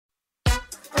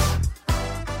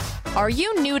Are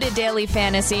you new to daily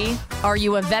fantasy? Are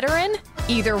you a veteran?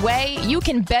 Either way, you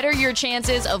can better your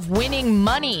chances of winning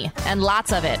money, and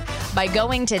lots of it, by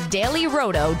going to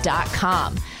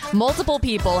dailyroto.com. Multiple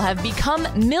people have become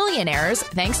millionaires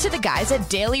thanks to the guys at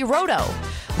Daily Roto.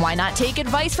 Why not take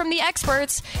advice from the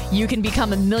experts? You can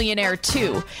become a millionaire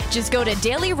too. Just go to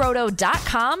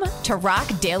dailyroto.com to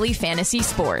rock daily fantasy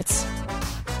sports.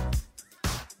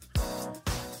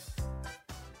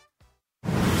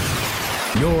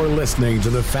 You're listening to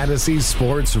the Fantasy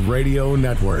Sports Radio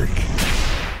Network.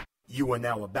 You are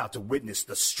now about to witness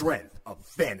the strength of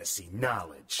fantasy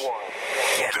knowledge.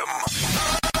 Get 'em.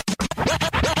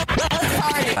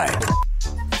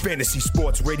 Fantasy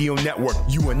Sports Radio Network.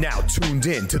 You are now tuned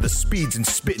in to the Speeds and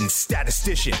Spittin'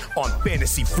 Statistician on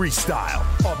Fantasy Freestyle.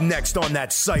 Up next on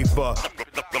that cipher,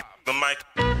 the mic.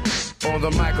 On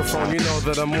the microphone, you know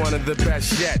that I'm one of the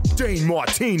best yet. Dane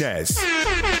Martinez.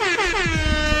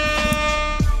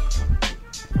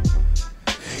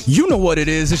 You know what it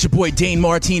is. It's your boy Dane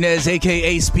Martinez,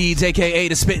 a.k.a. Speeds, a.k.a.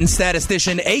 the Spittin'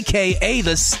 Statistician, a.k.a.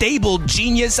 the stable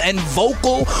genius and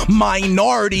vocal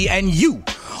minority. And you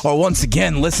are once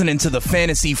again listening to the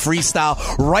Fantasy Freestyle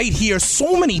right here.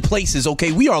 So many places,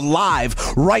 okay? We are live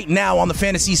right now on the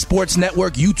Fantasy Sports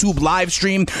Network YouTube live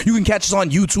stream. You can catch us on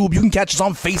YouTube. You can catch us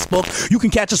on Facebook. You can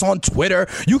catch us on Twitter.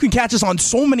 You can catch us on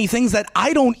so many things that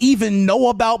I don't even know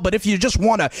about. But if you just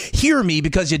want to hear me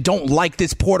because you don't like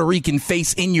this Puerto Rican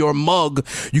face in your mug,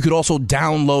 you could also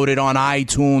download it on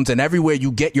iTunes and everywhere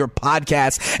you get your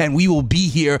podcasts. And we will be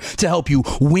here to help you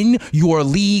win your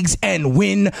leagues and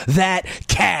win that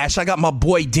cash. I got my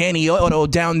boy Danny Otto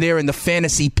down there in the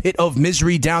fantasy pit of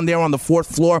misery down there on the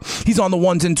 4th floor. He's on the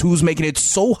 1s and 2s, making it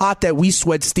so hot that we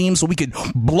sweat steam so we could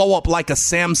blow up like a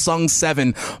Samsung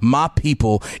 7. My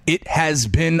people, it has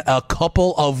been a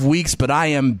couple of weeks, but I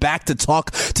am back to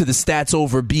talk to the Stats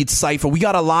Over Beats Cypher. We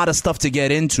got a lot of stuff to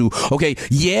get into. Okay,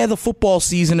 yeah, the football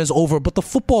season is over, but the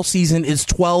football season is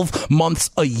 12 months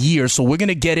a year, so we're going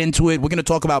to get into it. We're going to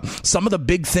talk about some of the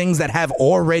big things that have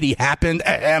already happened.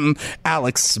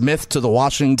 Alex Smith to the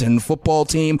Washington football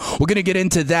team. We're going to get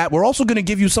into that. We're also going to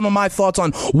give you some of my thoughts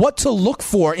on what to look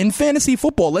for in fantasy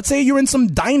football. Let's say you're in some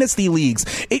dynasty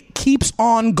leagues. It keeps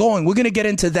on going. We're going to get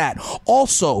into that.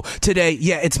 Also, today,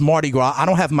 yeah, it's Mardi Gras. I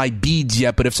don't have my beads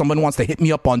yet, but if someone wants to hit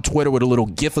me up on Twitter with a little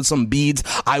gif of some beads,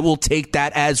 I will take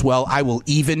that as well. I will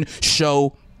even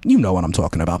show... You know what I'm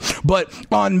talking about. But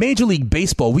on Major League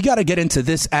Baseball, we got to get into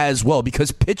this as well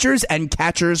because pitchers and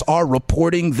catchers are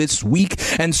reporting this week.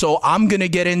 And so I'm going to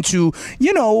get into,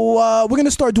 we're going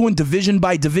to start doing division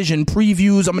by division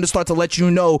previews. I'm going to start to let you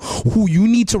know who you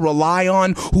need to rely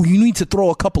on, who you need to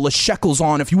throw a couple of shekels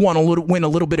on if you want to win a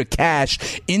little bit of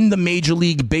cash in the Major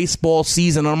League Baseball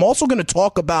season. And I'm also going to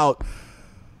talk about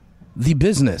the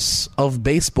business of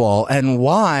baseball and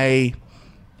why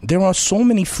there are so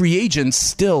many free agents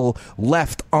still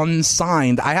left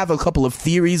unsigned. I have a couple of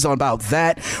theories about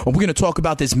that. We're going to talk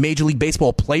about this Major League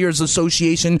Baseball Players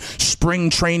Association spring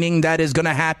training that is going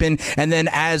to happen. And then,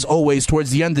 as always,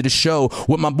 towards the end of the show,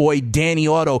 with my boy Danny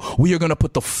Otto, we are going to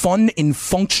put the fun in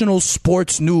functional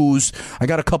sports news. I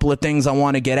got a couple of things I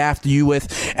want to get after you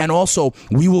with. And also,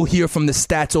 we will hear from the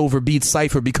Stats Over Beats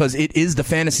Cypher because it is the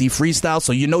Fantasy Freestyle.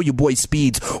 So you know your boy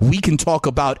Speeds. We can talk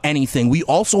about anything. We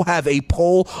also have a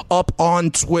poll up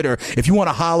on Twitter. If you want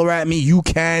to holler at me, you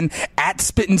can at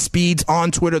Spittin' Speeds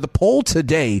on Twitter. The poll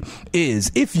today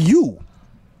is if you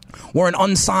were an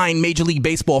unsigned Major League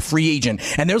Baseball free agent,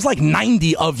 and there's like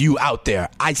 90 of you out there.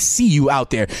 I see you out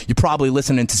there. You're probably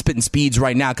listening to Spittin' Speeds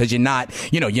right now because you're not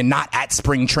at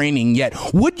spring training yet.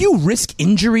 Would you risk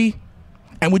injury?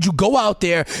 And would you go out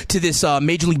there to this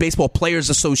Major League Baseball Players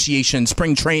Association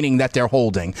spring training that they're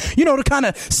holding, to kind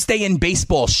of stay in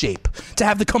baseball shape, to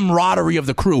have the camaraderie of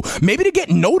the crew, maybe to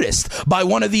get noticed by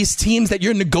one of these teams that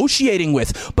you're negotiating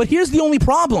with? But here's the only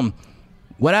problem.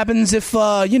 What happens if,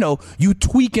 you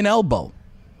tweak an elbow?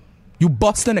 You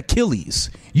bust an Achilles.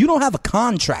 You don't have a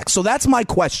contract. So that's my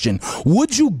question.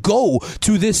 Would you go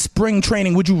to this spring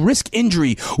training? Would you risk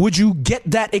injury? Would you get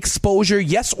that exposure?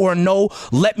 Yes or no?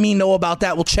 Let me know about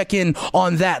that. We'll check in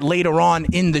on that later on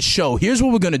in the show. Here's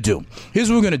what we're going to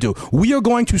do. We are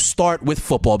going to start with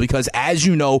football because, as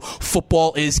you know,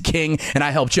 football is king, and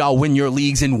I helped y'all win your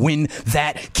leagues and win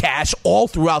that cash all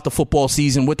throughout the football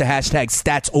season with the hashtag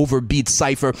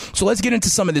StatsOverBeatsCypher. So let's get into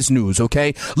some of this news,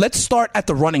 okay? Let's start at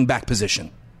the running back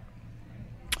position.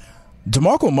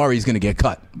 DeMarco Murray is going to get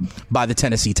cut by the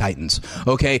Tennessee Titans.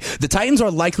 Okay, the Titans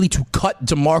are likely to cut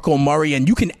DeMarco Murray, and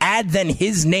you can add then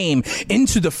his name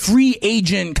into the free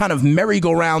agent kind of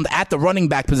merry-go-round at the running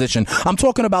back position. I'm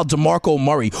talking about DeMarco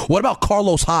Murray. What about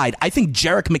Carlos Hyde? I think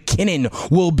Jerick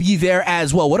McKinnon will be there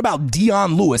as well. What about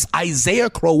Dion Lewis, Isaiah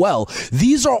Crowell?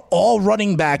 These are all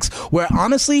running backs where,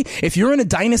 honestly, if you're in a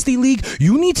dynasty league,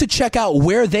 you need to check out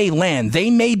where they land.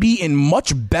 They may be in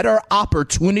much better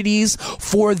opportunities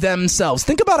for themselves.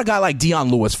 Think about a guy like Dion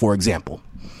Lewis, for example.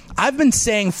 I've been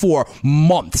saying for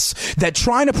months that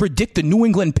trying to predict the New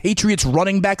England Patriots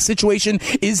running back situation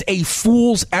is a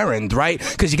fool's errand, right?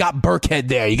 Because you got Burkhead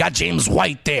there, you got James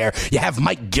White there, you have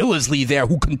Mike Gillislee there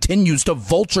who continues to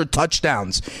vulture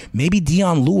touchdowns. Maybe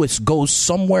Dion Lewis goes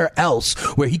somewhere else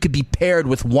where he could be paired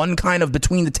with one kind of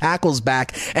between the tackles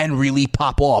back and really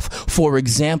pop off. For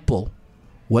example,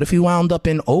 what if he wound up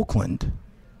in Oakland?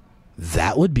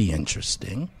 That would be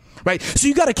interesting. Right, so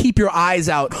you got to keep your eyes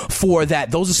out for that.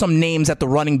 Those are some names at the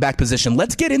running back position.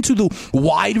 Let's get into the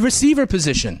wide receiver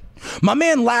position. My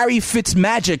man Larry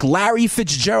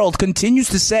Fitzgerald continues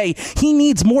to say he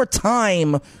needs more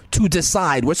time to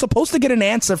decide. We're supposed to get an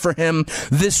answer for him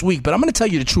this week, but I'm going to tell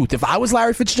you the truth. If I was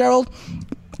Larry Fitzgerald,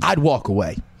 I'd walk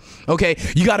away. Okay,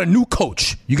 you got a new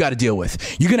coach you got to deal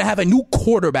with. You're going to have a new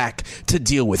quarterback to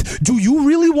deal with. Do you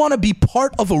really want to be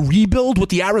part of a rebuild with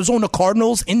the Arizona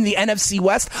Cardinals in the NFC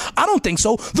West? I don't think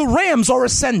so. The Rams are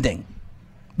ascending.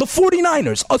 The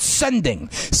 49ers ascending.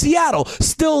 Seattle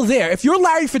still there. If you're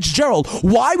Larry Fitzgerald,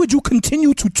 why would you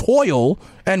continue to toil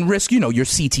and risk, your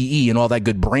CTE and all that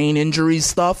good brain injury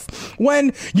stuff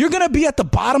when you're going to be at the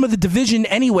bottom of the division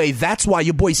anyway? That's why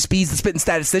your boy Speeds, the spitting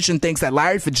statistician, thinks that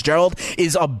Larry Fitzgerald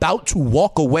is about to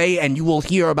walk away, and you will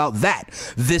hear about that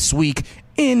this week,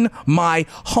 in my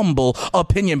humble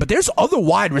opinion. But there's other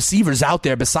wide receivers out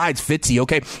there besides Fitzy,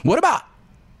 okay? What about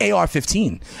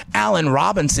AR-15, Allen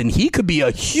Robinson? He could be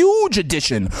a huge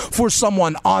addition for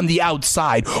someone on the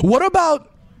outside. What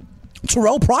about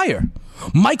Terrell Pryor,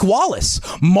 Mike Wallace,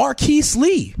 Marquise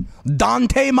Lee,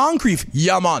 Dante Moncrief?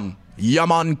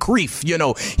 Yaman Creef,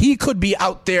 he could be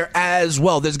out there as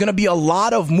well. There's going to be a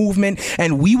lot of movement,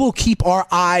 and we will keep our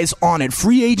eyes on it.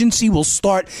 Free agency will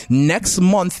start next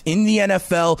month in the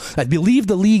NFL. I believe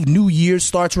the league New Year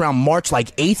starts around March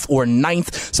 8th or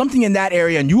 9th, something in that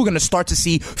area, and you are going to start to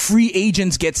see free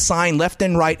agents get signed left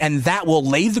and right, and that will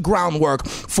lay the groundwork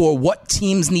for what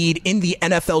teams need in the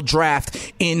NFL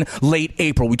draft in late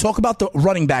April. We talk about the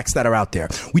running backs that are out there.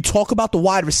 We talk about the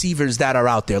wide receivers that are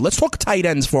out there. Let's talk tight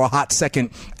ends for a hot second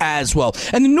as well.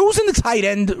 And the news in the tight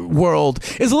end world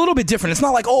is a little bit different. It's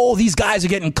not like, these guys are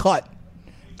getting cut.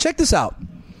 Check this out.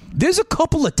 There's a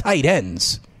couple of tight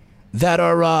ends that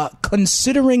are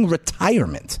considering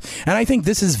retirement. And I think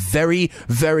this is very,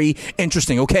 very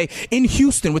interesting, okay? In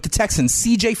Houston with the Texans,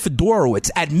 C.J. Fedorowicz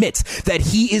admits that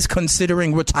he is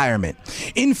considering retirement.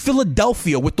 In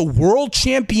Philadelphia with the world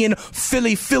champion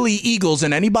Philly Eagles,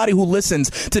 and anybody who listens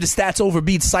to the Stats Over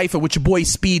Beats Cypher with your boy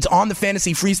Speeds on the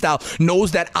Fantasy Freestyle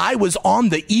knows that I was on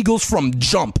the Eagles from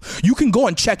jump. You can go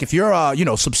and check, if you're,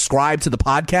 subscribed to the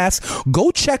podcast,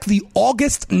 go check the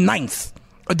August 9th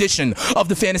edition of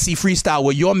the Fantasy Freestyle,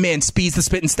 where your man Speeds, the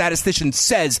spitting statistician,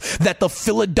 says that the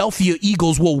Philadelphia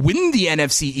Eagles will win the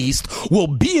NFC East, will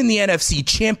be in the NFC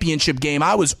Championship game.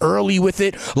 I was early with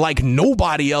it like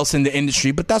nobody else in the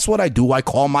industry, but that's what I do. I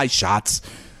call my shots.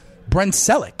 Brent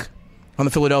Selleck on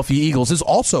the Philadelphia Eagles is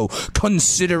also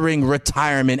considering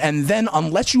retirement. And then,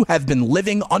 unless you have been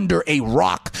living under a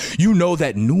rock, you know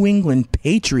that New England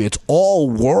Patriots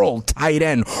all-world tight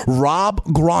end Rob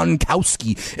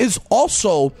Gronkowski is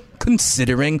also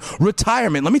considering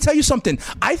retirement. Let me tell you something.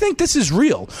 I think this is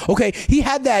real. Okay, he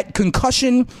had that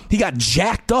concussion. He got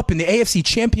jacked up in the AFC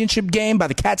Championship game by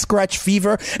the cat scratch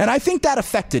fever, and I think that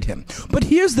affected him. But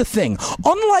here's the thing.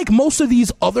 Unlike most of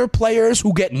these other players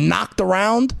who get knocked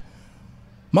around,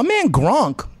 my man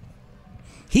Gronk,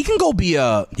 he can go be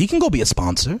a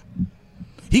sponsor.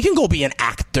 He can go be an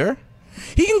actor.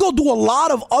 He can go do a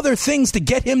lot of other things to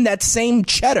get him that same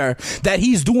cheddar that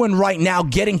he's doing right now,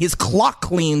 getting his clock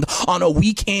cleaned on a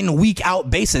week in, week out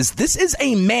basis. This is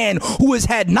a man who has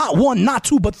had not one, not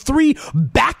two, but 3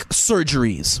 back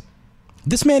surgeries.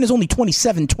 This man is only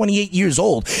 27, 28 years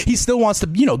old. He still wants to,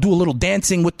 do a little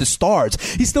dancing with the stars.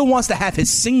 He still wants to have his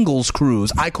singles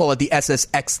cruise. I call it the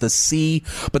SSX, the C,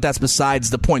 but that's besides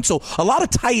the point. So a lot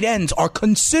of tight ends are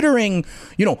considering,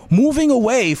 moving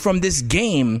away from this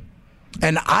game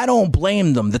And I don't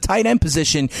blame them. The tight end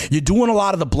position, you're doing a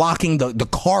lot of the blocking, the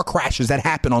car crashes that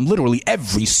happen on literally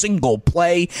every single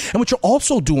play. And what you're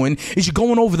also doing is you're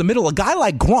going over the middle. A guy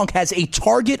like Gronk has a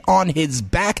target on his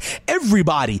back.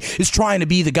 Everybody is trying to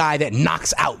be the guy that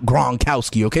knocks out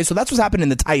Gronkowski, okay? So that's what's happening in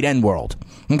the tight end world,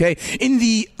 okay? In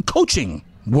the coaching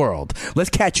world, let's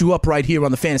catch you up right here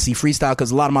on the Fantasy Freestyle, because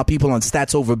a lot of my people on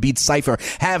Stats Over Beats Cypher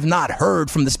have not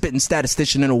heard from the Spittin'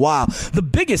 Statistician in a while. The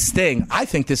biggest thing, I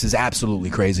think this is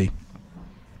absolutely crazy.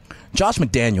 Josh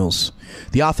McDaniels,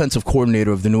 the offensive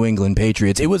coordinator of the New England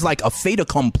Patriots, it was like a fait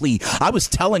accompli. I was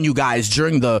telling you guys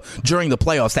during the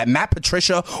playoffs that Matt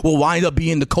Patricia will wind up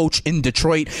being the coach in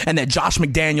Detroit and that Josh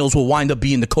McDaniels will wind up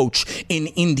being the coach in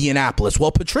Indianapolis.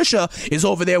 Well, Patricia is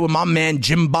over there with my man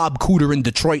Jim Bob Cooter in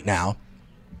Detroit now.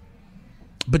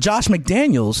 But Josh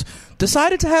McDaniels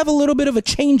decided to have a little bit of a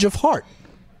change of heart.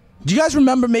 Do you guys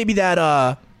remember maybe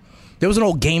that there was an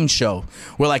old game show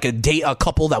where like a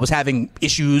couple that was having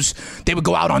issues, they would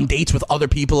go out on dates with other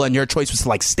people and your choice was to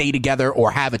like stay together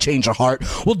or have a change of heart?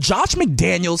 Well, Josh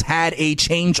McDaniels had a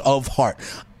change of heart.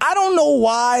 I don't know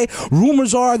why.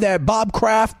 Rumors are that Bob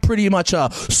Kraft pretty much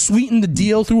sweetened the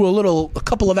deal through a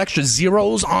couple of extra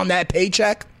zeros on that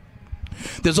paycheck.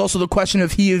 There's also the question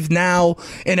of he is now,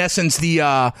 in essence,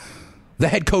 the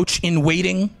head coach in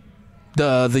waiting,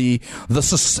 the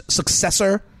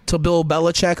successor to Bill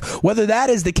Belichick. Whether that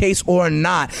is the case or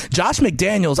not, Josh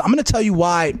McDaniels, I'm going to tell you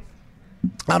why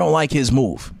I don't like his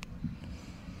move.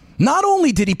 Not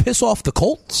only did he piss off the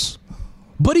Colts,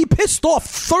 but he pissed off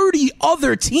 30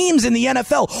 other teams in the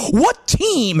NFL. What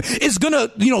team is going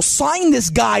to, sign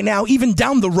this guy now, even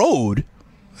down the road,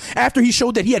 after he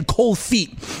showed that he had cold feet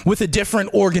with a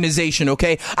different organization,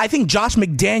 okay? I think Josh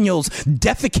McDaniels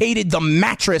defecated the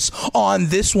mattress on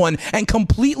this one and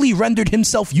completely rendered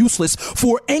himself useless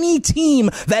for any team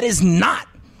that is not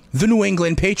the New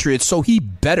England Patriots. So he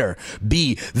better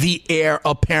be the heir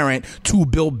apparent to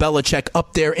Bill Belichick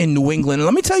up there in New England. And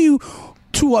let me tell you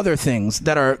two other things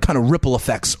that are kind of ripple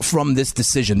effects from this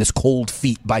decision, this cold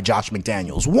feet by Josh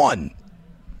McDaniels. One,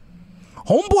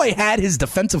 homeboy had his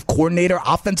defensive coordinator,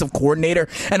 offensive coordinator,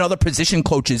 and other position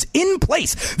coaches in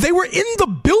place. They were in the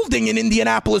building in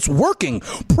Indianapolis working,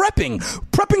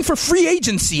 prepping for free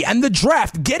agency and the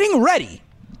draft, getting ready.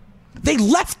 They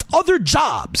left other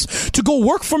jobs to go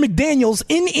work for McDaniels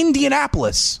in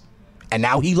Indianapolis. And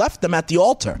now he left them at the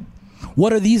altar.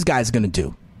 What are these guys going to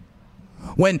do?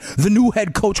 When the new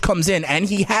head coach comes in, and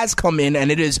he has come in,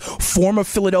 and it is former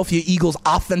Philadelphia Eagles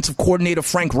offensive coordinator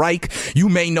Frank Reich. You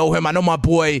may know him. I know my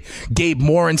boy Gabe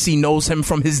Morency knows him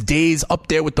from his days up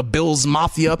there with the Bills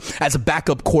Mafia as a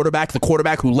backup quarterback, the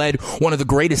quarterback who led one of the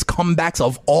greatest comebacks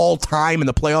of all time in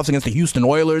the playoffs against the Houston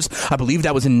Oilers. I believe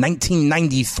that was in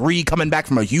 1993, coming back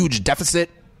from a huge deficit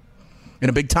in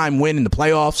a big-time win in the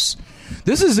playoffs.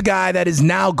 This is a guy that is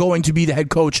now going to be the head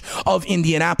coach of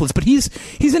Indianapolis, but he's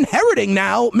inheriting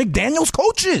now McDaniels'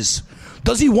 coaches.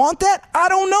 Does he want that? I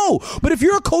don't know. But if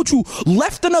you're a coach who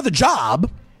left another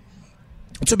job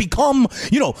to become,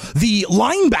 the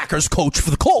linebackers coach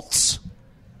for the Colts,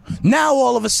 now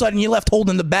all of a sudden you're left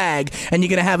holding the bag and you're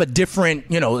going to have a different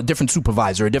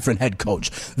supervisor, a different head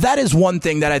coach. That is one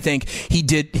thing that I think he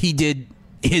did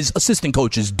his assistant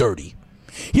coaches dirty.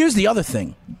 Here's the other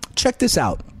thing. Check this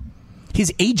out.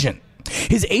 His agent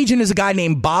is a guy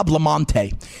named Bob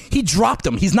Lamonte. He dropped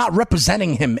him. He's not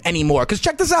representing him anymore. Because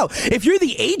check this out. If you're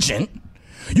the agent,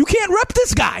 you can't rep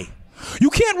this guy. You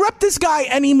can't rep this guy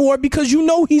anymore because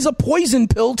he's a poison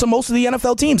pill to most of the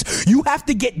NFL teams. You have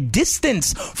to get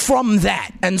distance from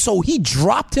that. And so he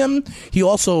dropped him. He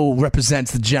also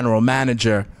represents the general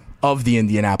manager of the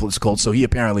Indianapolis Colts, so he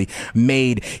apparently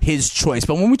made his choice.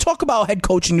 But when we talk about head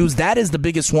coaching news, that is the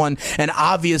biggest one, and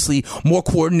obviously more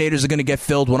coordinators are going to get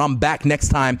filled when I'm back next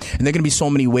time, and there are going to be so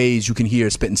many ways you can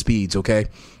hear Spittin' Speeds, okay?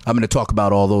 I'm going to talk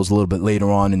about all those a little bit later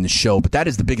on in the show, but that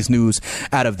is the biggest news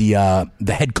out of the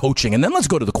head coaching. And then let's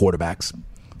go to the quarterbacks.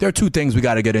 There are two things we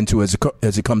got to get into as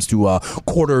it comes to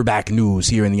quarterback news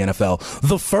here in the NFL.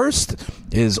 The first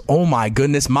is, oh my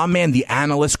goodness, my man, the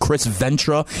analyst Chris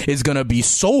Ventura, is going to be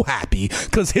so happy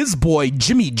because his boy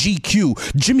Jimmy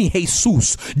GQ, Jimmy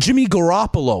Jesus, Jimmy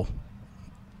Garoppolo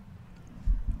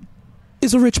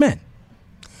is a rich man.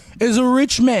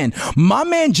 My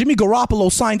man Jimmy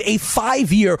Garoppolo signed a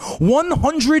 5-year,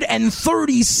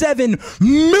 $137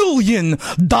 million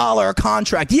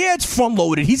contract. Yeah, it's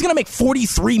front-loaded. He's going to make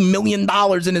 $43 million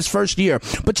in his first year.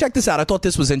 But check this out. I thought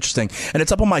this was interesting. And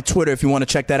it's up on my Twitter if you want to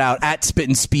check that out, at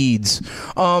Spittin' Speeds.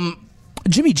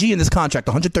 Jimmy G in this contract,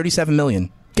 $137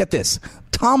 million. Get this.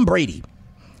 Tom Brady,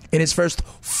 in his first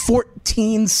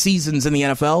 14 seasons in the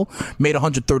NFL, made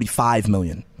 $135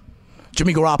 million.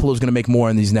 Jimmy Garoppolo is going to make more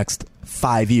in these next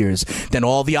 5 years than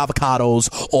all the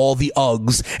avocados, all the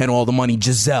Uggs, and all the money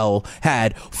Giselle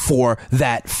had for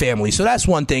that family. So that's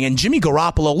one thing. And Jimmy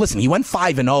Garoppolo, listen, he went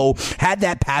 5-0, had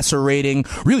that passer rating,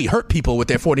 really hurt people with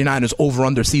their 49ers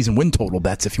over-under season win total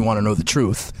bets, if you want to know the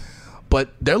truth. But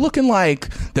they're looking like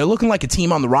a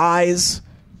team on the rise.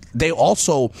 They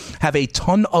also have a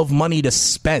ton of money to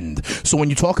spend. So when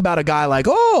you talk about a guy like,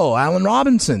 Allen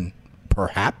Robinson,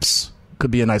 perhaps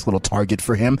could be a nice little target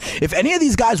for him. If any of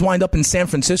these guys wind up in San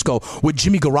Francisco with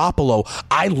Jimmy Garoppolo,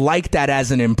 I like that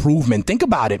as an improvement. Think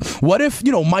about it. What if,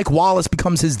 Mike Wallace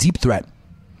becomes his deep threat?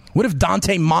 What if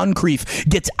Dante Moncrief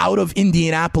gets out of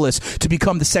Indianapolis to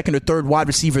become the second or third wide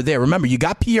receiver there? Remember, you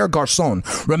got Pierre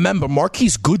Garçon. Remember,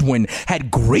 Marquise Goodwin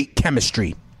had great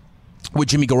chemistry with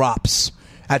Jimmy Garoppolo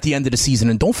at the end of the season.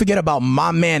 And don't forget about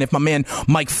my man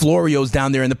Mike Florio's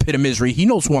down there in the pit of misery. He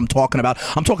knows who I'm talking about.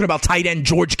 I'm talking about tight end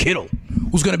George Kittle,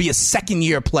 who's going to be a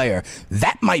second-year player.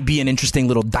 That might be an interesting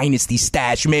little dynasty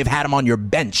stash. You may have had him on your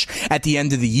bench at the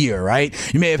end of the year, right?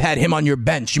 You may have had him on your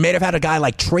bench. You may have had a guy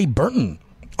like Trey Burton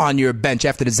on your bench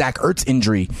after the Zach Ertz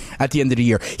injury at the end of the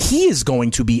year. He is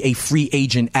going to be a free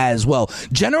agent as well.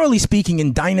 Generally speaking,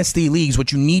 in dynasty leagues,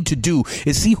 what you need to do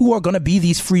is see who are going to be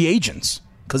these free agents,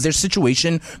 because their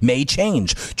situation may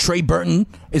change. Trey Burton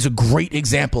is a great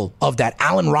example of that.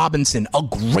 Allen Robinson, a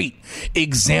great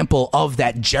example of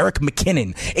that. Jerick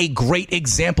McKinnon, a great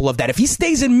example of that. If he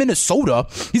stays in Minnesota,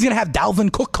 he's going to have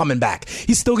Dalvin Cook coming back.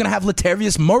 He's still going to have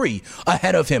Latavius Murray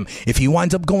ahead of him. If he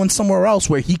winds up going somewhere else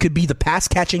where he could be the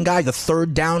pass-catching guy, the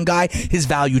third down guy, his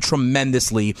value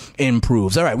tremendously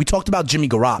improves. All right, we talked about Jimmy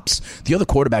Garoppolo. The other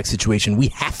quarterback situation we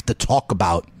have to talk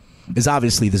about is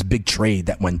obviously this big trade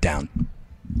that went down.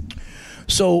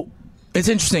 So it's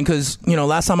interesting because,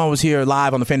 last time I was here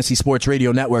live on the Fantasy Sports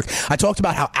Radio Network, I talked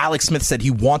about how Alex Smith said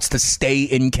he wants to stay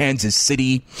in Kansas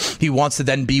City. He wants to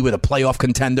then be with a playoff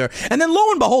contender. And then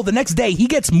lo and behold, the next day he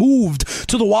gets moved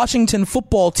to the Washington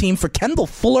football team for Kendall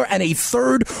Fuller and a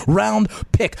third-round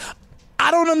pick.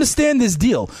 I don't understand this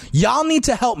deal. Y'all need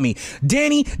to help me.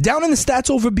 Danny, down in the Stats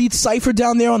Over Beats cipher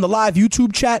down there on the live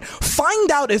YouTube chat, find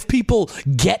out if people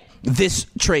get this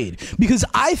trade, because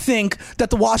I think that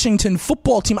the Washington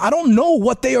football team, I don't know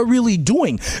what they are really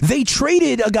doing. They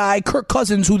traded a guy, Kirk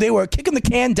Cousins, who they were kicking the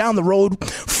can down the road,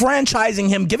 franchising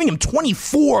him, giving him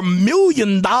 $24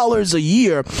 million a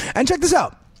year. And check this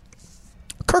out.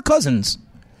 Kirk Cousins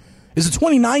is a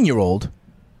 29-year-old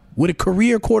with a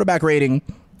career quarterback rating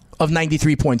of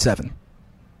 93.7.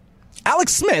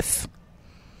 Alex Smith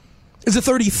is a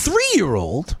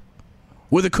 33-year-old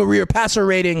with a career passer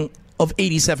rating of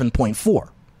 87.4.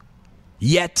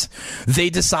 Yet, they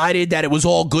decided that it was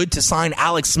all good to sign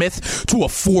Alex Smith to a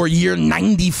 4-year,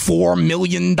 $94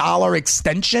 million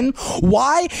extension.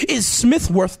 Why is Smith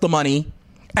worth the money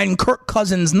and Kirk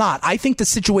Cousins not? I think the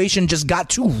situation just got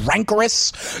too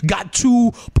rancorous, got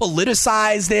too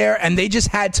politicized there, and they just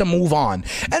had to move on.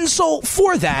 And so,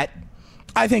 for that,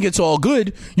 I think it's all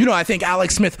good. I think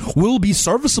Alex Smith will be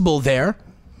serviceable there.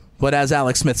 But as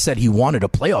Alex Smith said, he wanted a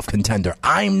playoff contender.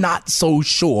 I'm not so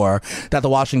sure that the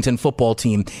Washington football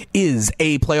team is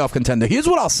a playoff contender. Here's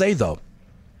what I'll say, though,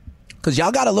 because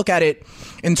y'all got to look at it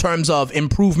in terms of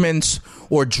improvements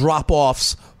or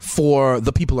drop-offs for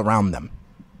the people around them,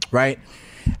 right?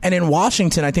 And in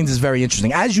Washington, I think this is very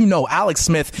interesting. As you know, Alex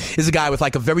Smith is a guy with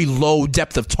like a very low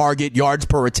depth of target, yards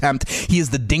per attempt. He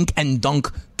is the dink and dunk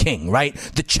king, right?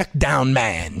 The check down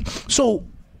man. So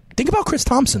think about Chris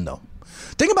Thompson, though.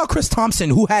 Think about Chris Thompson,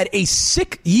 who had a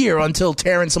sick year until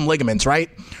tearing some ligaments, right?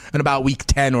 In about week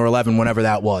 10 or 11, whenever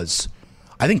that was.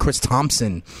 I think Chris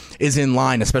Thompson is in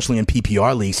line, especially in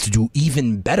PPR leagues, to do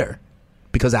even better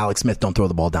because Alex Smith don't throw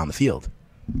the ball down the field.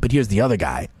 But here's the other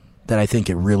guy that I think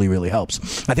it really, really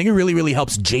helps. I think it really, really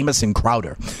helps Jamison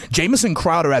Crowder. Jamison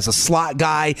Crowder as a slot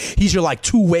guy, he's your like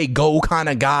two-way go kind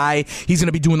of guy. He's going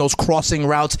to be doing those crossing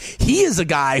routes. He is a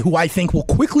guy who I think will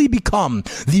quickly become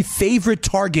the favorite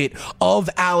target of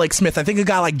Alex Smith. I think a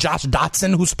guy like Josh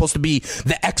Dotson, who's supposed to be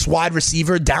the ex-wide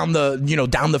receiver down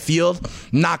the field,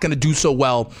 not going to do so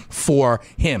well for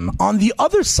him. On the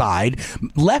other side,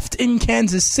 left in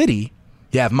Kansas City,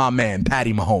 you have my man,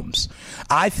 Patty Mahomes.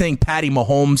 I think Patty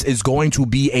Mahomes is going to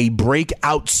be a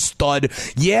breakout stud.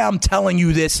 Yeah, I'm telling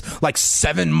you this like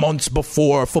 7 months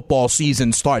before football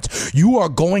season starts. You are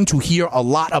going to hear a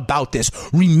lot about this.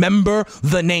 Remember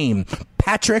the name,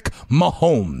 Patrick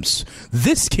Mahomes.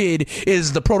 This kid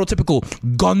is the prototypical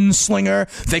gunslinger.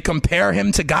 They compare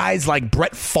him to guys like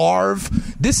Brett Favre.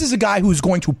 This is a guy who's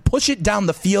going to push it down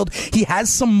the field. He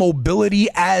has some mobility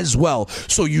as well.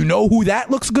 So you know who that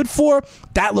looks good for?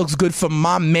 That looks good for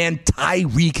my man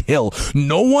Tyreek Hill.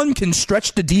 No one can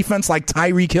stretch the defense like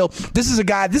Tyreek Hill. This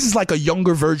is like a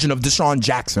younger version of Deshaun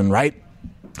Jackson, right?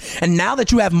 And now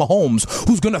that you have Mahomes,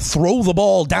 who's going to throw the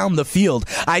ball down the field,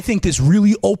 I think this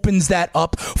really opens that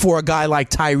up for a guy like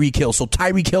Tyreek Hill. So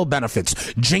Tyreek Hill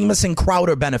benefits. Jamison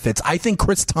Crowder benefits. I think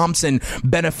Chris Thompson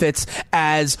benefits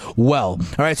as well.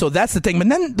 All right, so that's the thing. But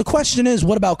then the question is,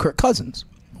 what about Kirk Cousins?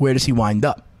 Where does he wind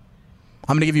up?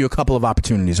 I'm going to give you a couple of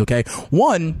opportunities, okay?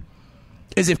 One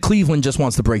is if Cleveland just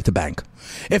wants to break the bank.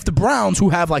 If the Browns, who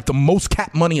have like the most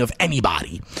cap money of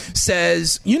anybody,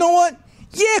 says, you know what?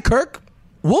 Yeah, Kirk,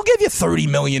 we'll give you $30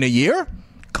 million a year.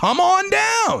 Come on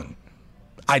down.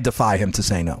 I defy him to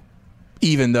say no,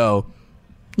 even though,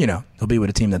 you know, he'll be with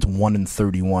a team that's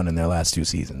 1-31 in their last 2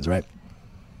 seasons, right?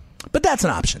 But that's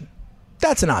an option.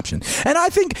 That's an option. And I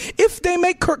think if they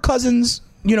make Kirk Cousins,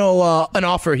 you know, an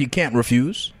offer he can't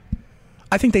refuse,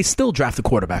 I think they still draft a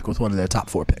quarterback with one of their top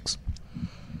 4 picks.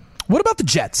 What about the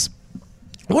Jets?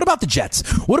 What about the Jets?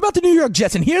 What about the New York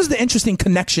Jets? And here's the interesting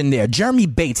connection there. Jeremy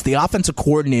Bates, the offensive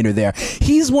coordinator there,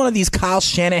 he's one of these Kyle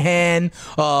Shanahan,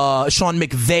 Sean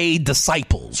McVay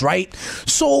disciples, right?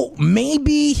 So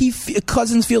maybe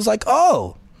Cousins feels like,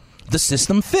 oh, the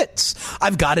system fits.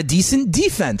 I've got a decent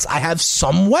defense. I have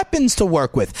some weapons to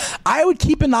work with. I would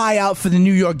keep an eye out for the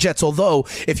New York Jets. Although,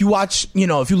 if you watch, you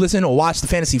know, if you listen or watch the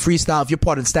Fantasy Freestyle, if you're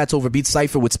part of the Stats Over Beats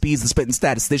Cypher with Speeds, the spitting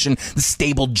statistician, the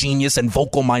stable genius and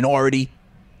vocal minority,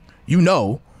 you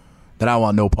know that I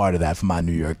want no part of that for my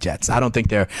New York Jets. I don't think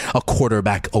they're a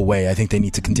quarterback away. I think they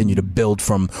need to continue to build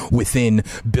from within,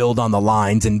 build on the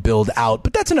lines, and build out.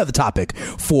 But that's another topic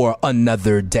for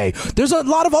another day. There's a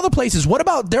lot of other places. What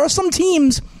about, there are some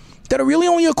teams that are really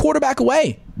only a quarterback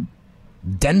away.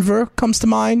 Denver comes to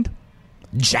mind.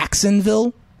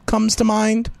 Jacksonville comes to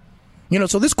mind. You know,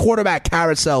 so this quarterback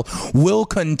carousel will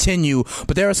continue,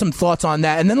 but there are some thoughts on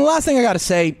that. And then the last thing I got to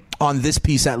say on this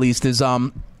piece, at least, is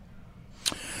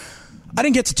I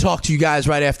didn't get to talk to you guys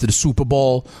right after the Super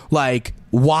Bowl. Like,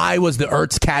 why was the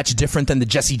Ertz catch different than the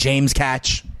Jesse James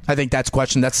catch? I think that's a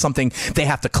question. That's something they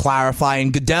have to clarify.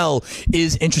 And Goodell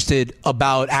is interested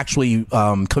about actually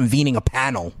convening a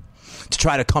panel to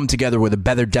try to come together with a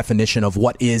better definition of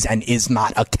what is and is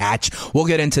not a catch. We'll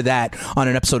get into that on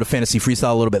an episode of Fantasy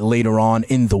Freestyle a little bit later on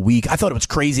in the week. I thought it was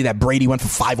crazy that Brady went for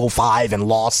 505 and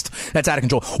lost. That's out of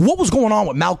control. What was going on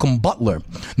with Malcolm Butler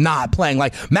not playing?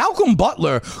 Like, Malcolm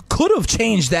Butler could have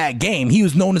changed that game. He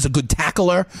was known as a good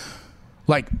tackler.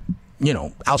 Like, you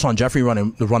know, Alshon Jeffrey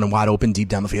running wide open deep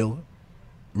down the field.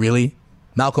 Really?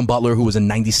 Malcolm Butler, who was in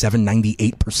 97,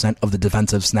 98% of the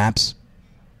defensive snaps.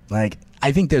 Like,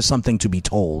 I think there's something to be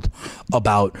told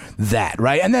about that,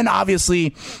 right? And then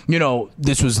obviously, you know,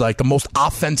 this was like the most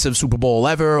offensive Super Bowl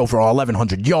ever, over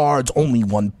 1,100 yards, only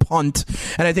 1 punt.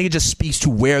 And I think it just speaks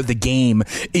to where the game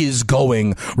is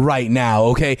going right now,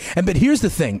 okay? But here's the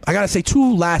thing. I got to say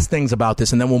 2 last things about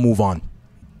this, and then we'll move on.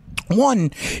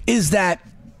 One is that,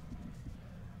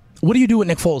 what do you do with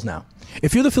Nick Foles now?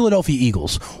 If you're the Philadelphia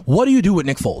Eagles, what do you do with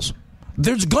Nick Foles?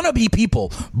 There's going to be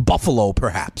people, Buffalo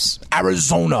perhaps,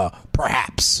 Arizona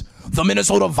perhaps, the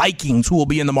Minnesota Vikings, who will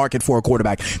be in the market for a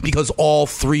quarterback because all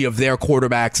 3 of their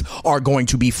quarterbacks are going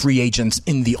to be free agents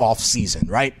in the offseason,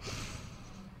 right?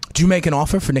 Do you make an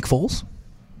offer for Nick Foles?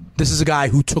 This is a guy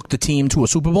who took the team to a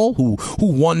Super Bowl, who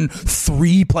won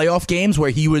 3 playoff games where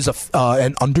he was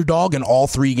an underdog in all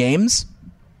 3 games.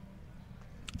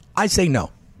 I say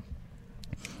no.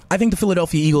 I think the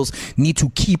Philadelphia Eagles need to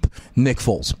keep Nick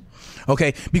Foles.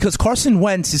 Okay, because Carson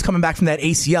Wentz is coming back from that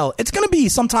ACL. It's going to be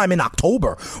sometime in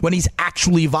October when he's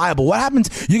actually viable. What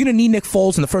happens? You're going to need Nick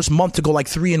Foles in the first month to go like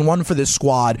 3-1 for this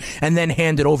squad and then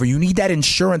hand it over. You need that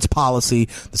insurance policy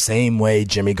the same way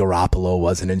Jimmy Garoppolo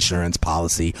was an insurance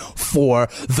policy for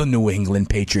the New England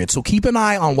Patriots. So keep an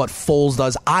eye on what Foles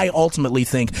does. I ultimately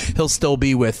think he'll still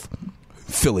be with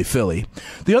Philly.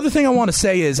 The other thing I want to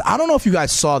say is, I don't know if you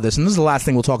guys saw this, and this is the last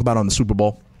thing we'll talk about on the Super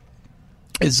Bowl,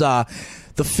 is the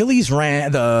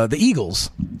Eagles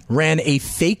ran a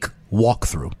fake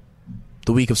walkthrough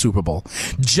the week of Super Bowl,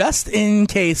 just in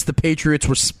case the Patriots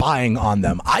were spying on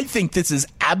them. I think this is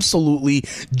absolutely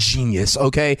genius,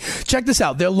 okay? Check this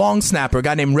out. Their long snapper, a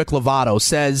guy named Rick Lovato,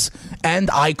 says, and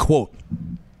I quote,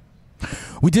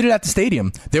 "We did it at the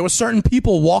stadium. There were certain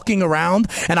people walking around,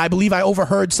 and I believe I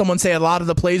overheard someone say a lot of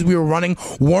the plays we were running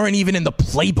weren't even in the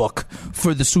playbook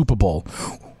for the Super Bowl.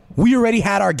 We already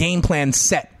had our game plan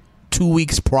set 2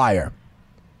 weeks prior."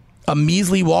 a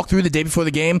measly walkthrough the day before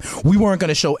the game, we weren't going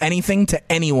to show anything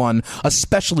to anyone,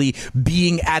 especially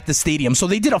being at the stadium. So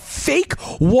they did a fake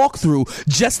walkthrough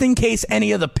just in case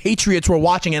any of the Patriots were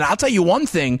watching. And I'll tell you one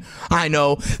thing I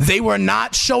know, they were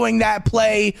not showing that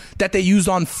play that they used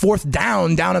on 4th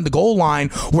down at the goal line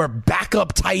where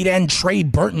backup tight end Trey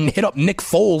Burton hit up Nick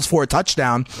Foles for a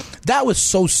touchdown. That was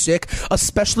so sick,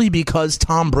 especially because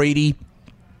Tom Brady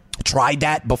tried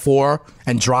that before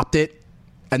and dropped it.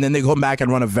 And then they go back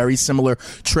and run a very similar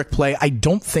trick play. I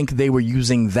don't think they were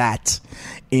using that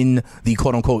in the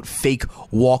quote-unquote fake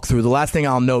walkthrough. The last thing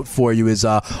I'll note for you is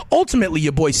ultimately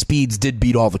your boy Speeds did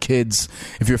beat all the kids.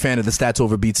 If you're a fan of the Stats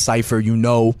Over Beats Cypher, you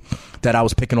know that I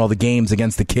was picking all the games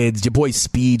against the kids. Your boy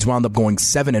Speeds wound up going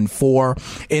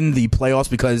 7-4 in the playoffs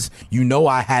because you know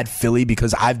I had Philly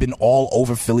because I've been all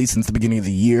over Philly since the beginning of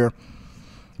the year.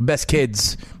 Best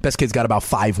kids got about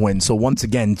 5 wins. So once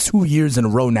again, 2 years in a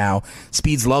row now,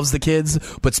 Speeds loves the kids,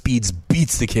 but Speeds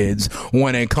beats the kids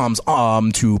when it comes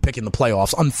to picking the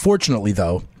playoffs. Unfortunately,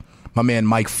 though, my man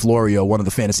Mike Florio, one of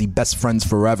the fantasy best friends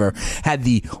forever, had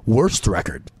the worst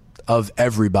record of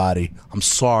everybody. I'm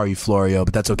sorry, Florio,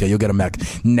 but that's okay. You'll get him back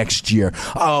next year.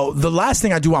 The last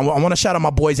thing I do, I want to shout out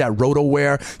my boys at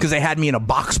RotoWare because they had me in a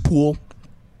box pool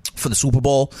for the Super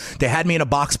Bowl. They had me in a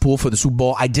box pool for the Super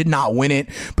Bowl. I did not win it,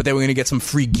 but they were going to get some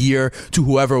free gear to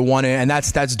whoever won it, and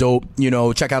that's dope. You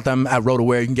know, check out them at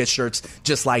RotoWare. You can get shirts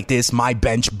just like this. My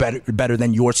bench better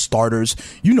than your starters.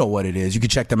 You know what it is. You can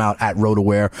check them out at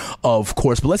RotoWare, of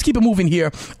course. But let's keep it moving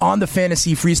here on the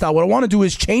Fantasy Freestyle. What I want to do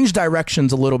is change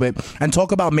directions a little bit and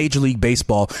talk about Major League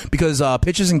Baseball because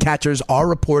pitchers and catchers are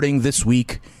reporting this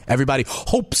week. Everybody,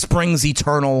 hope springs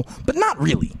eternal, but not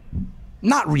really.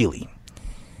 Not really.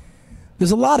 There's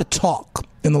a lot of talk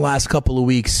in the last couple of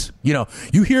weeks. You know,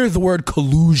 you hear the word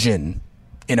collusion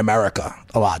in America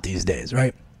a lot these days,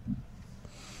 right?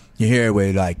 You hear it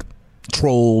with like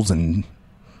trolls and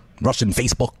Russian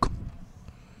Facebook.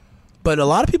 But a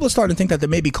lot of people are starting to think that there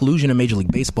may be collusion in Major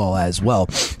League Baseball as well.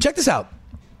 Check this out.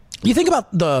 You think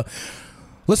about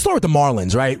let's start with the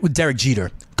Marlins, right? With Derek Jeter.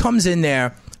 Comes in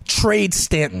there, trades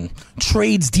Stanton,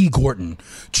 trades D. Gordon,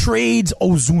 trades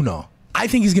Ozuna. I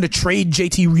think he's going to trade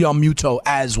JT Realmuto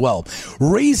as well.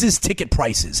 Raises ticket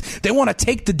prices. They want to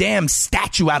take the damn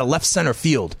statue out of left center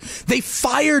field. They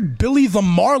fired Billy the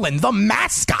Marlin, the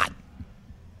mascot,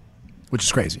 which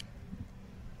is crazy.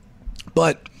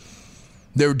 But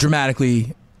they're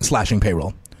dramatically slashing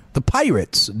payroll. The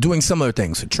Pirates doing similar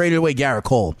things. Traded away Garrett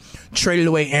Cole. Traded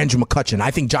away Andrew McCutchen. I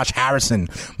think Josh Harrison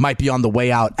might be on the way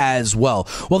out as well.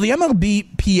 Well, the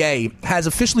MLBPA has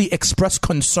officially expressed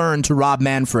concern to Rob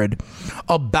Manfred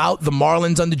about the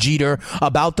Marlins under Jeter,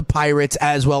 about the Pirates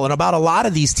as well, and about a lot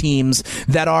of these teams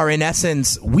that are, in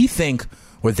essence, we think,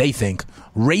 or they think,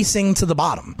 racing to the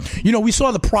bottom. You know, we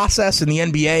saw the process in the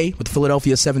NBA with the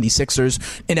Philadelphia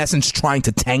 76ers, in essence, trying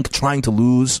to tank, trying to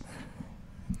lose.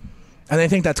 And I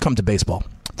think that's come to baseball.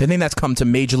 I think that's come to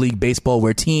Major League Baseball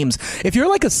where teams, if you're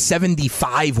like a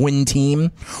 75-win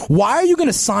team, why are you going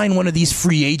to sign one of these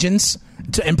free agents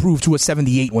to improve to a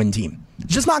 78-win team?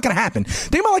 It's just not going to happen.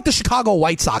 Think about like the Chicago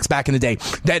White Sox back in the day,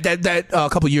 that a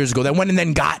couple years ago, that went and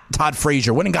then got Todd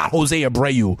Frazier, went and got Jose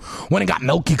Abreu, went and got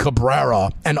Melky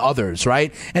Cabrera and others,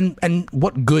 right? And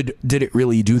what good did it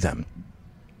really do them?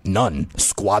 None.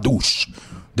 Squadouche.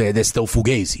 They're still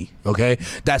fugazi, okay?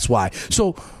 That's why.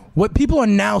 So what people are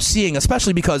now seeing,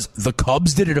 especially because the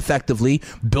Cubs did it effectively,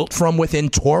 built from within,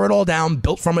 tore it all down,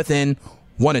 built from within,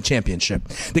 won a championship.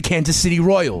 The Kansas City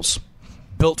Royals,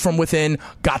 built from within,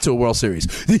 got to a World Series.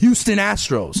 The Houston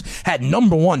Astros had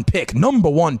number one pick,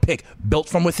 built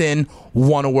from within,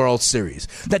 won a World Series.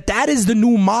 That is the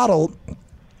new model,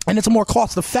 and it's a more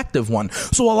cost-effective one.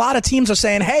 So a lot of teams are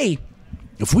saying, hey,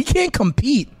 if we can't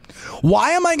compete,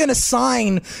 why am I going to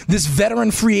sign this veteran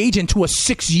free agent to a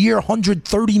 6-year,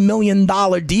 $130 million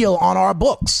deal on our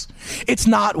books? It's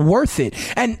not worth it.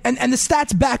 And the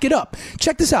stats back it up.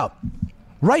 Check this out.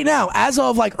 Right now, as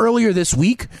of like earlier this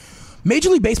week, Major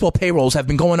League Baseball payrolls have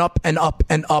been going up and up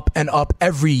and up and up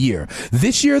every year.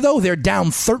 This year, though, they're down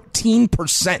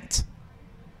 13%.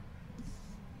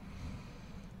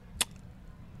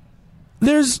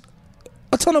 There's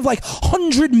a ton of like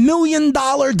 $100 million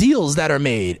deals that are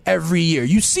made every year.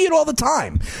 You see it all the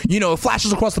time. You know, it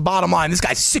flashes across the bottom line. This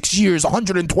guy's 6 years,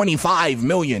 $125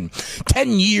 million.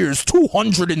 10 years,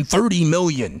 $230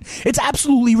 million. It's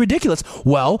absolutely ridiculous.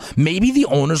 Well, maybe the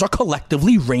owners are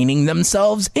collectively reining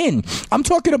themselves in. I'm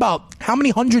talking about how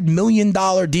many $100 million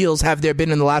deals have there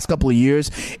been in the last couple of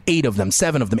years? 8 of them,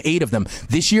 7 of them, 8 of them.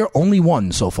 This year, only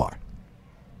 1 so far.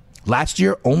 Last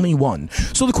year, only 1.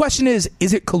 So the question is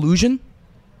it collusion?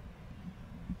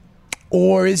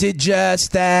 Or is it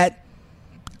just that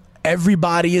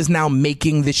everybody is now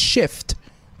making this shift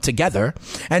together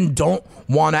and don't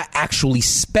want to actually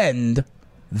spend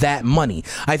that money?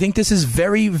 I think this is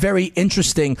very, very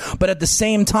interesting. But at the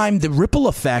same time, the ripple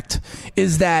effect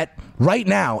is that right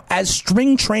now, as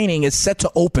spring training is set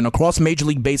to open across Major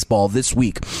League Baseball this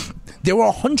week, there were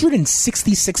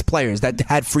 166 players that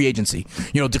had free agency,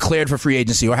 declared for free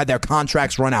agency or had their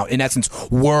contracts run out, in essence,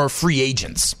 were free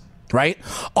agents, right?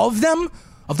 Of the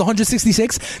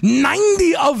 166,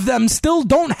 90 of them still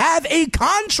don't have a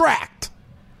contract.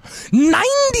 90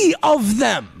 of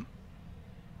them.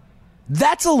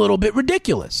 That's a little bit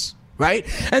ridiculous, right?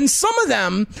 And some of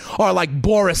them are like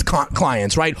Boris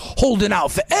clients, right? Holding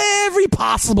out for every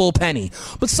possible penny.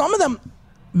 But some of them,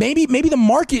 maybe the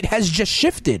market has just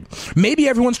shifted. Maybe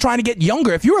everyone's trying to get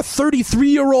younger. If you're a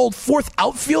 33-year-old fourth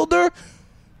outfielder,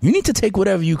 you need to take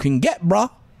whatever you can get, bruh.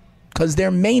 Because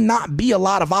there may not be a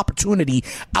lot of opportunity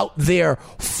out there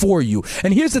for you.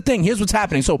 And here's the thing. Here's what's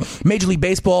happening. So Major League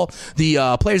Baseball,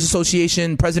 the Players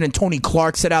Association, President Tony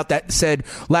Clark said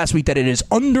last week that it is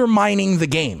undermining the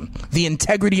game, the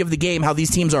integrity of the game, how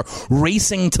these teams are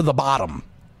racing to the bottom.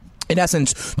 In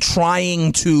essence,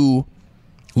 trying to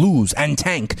lose and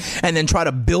tank and then try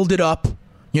to build it up,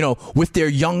 with their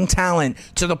young talent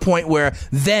to the point where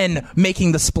then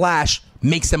making the splash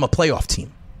makes them a playoff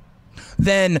team.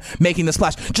 Then making the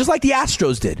splash, just like the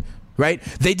Astros did, right?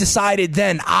 They decided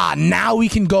then, now we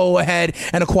can go ahead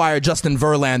and acquire Justin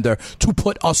Verlander to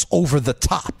put us over the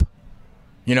top.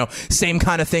 Same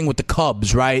kind of thing with the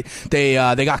Cubs, right? They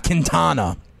got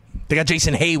Quintana. They got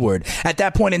Jason Hayward. At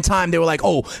that point in time, they were like,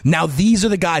 now these are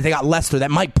the guys. They got Lester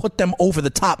that might put them over the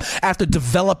top after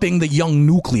developing the young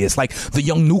nucleus, like the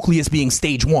young nucleus being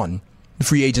stage 1.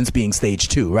 Free agents being stage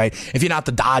 2, right? If you're not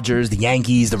the Dodgers, the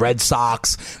Yankees, the Red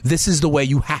Sox, this is the way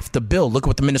you have to build. Look at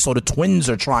what the Minnesota Twins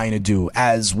are trying to do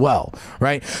as well,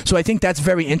 right? So I think that's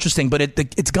very interesting, but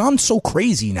it's gone so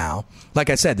crazy now.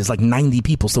 Like I said, there's like 90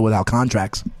 people still without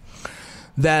contracts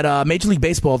that Major League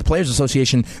Baseball, the Players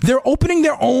Association, they're opening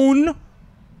their own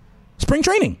spring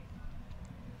training.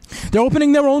 They're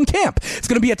opening their own camp. It's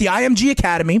going to be at the IMG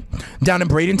Academy down in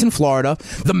Bradenton, Florida.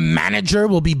 The manager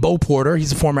will be Bo Porter.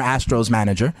 He's a former Astros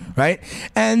manager, right?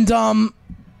 And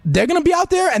they're going to be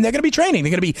out there and they're going to be training. They're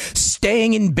going to be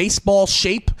staying in baseball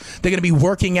shape. They're going to be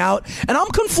working out. And I'm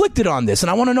conflicted on this,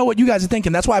 and I want to know what you guys are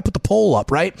thinking. That's why I put the poll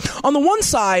up, right? On the one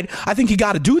side, I think you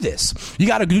got to do this. You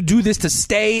got to do this to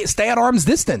stay at arm's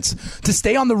distance, to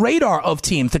stay on the radar of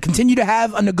teams, to continue to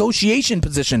have a negotiation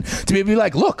position, to be able to be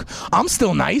like, look, I'm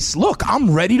still nice. Look,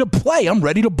 I'm ready to play. I'm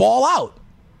ready to ball out,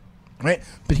 right?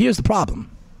 But here's the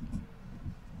problem.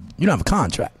 You don't have a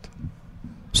contract.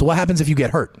 So what happens if you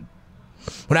get hurt?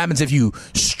 What happens if you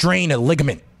strain a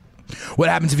ligament? What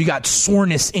happens if you got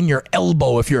soreness in your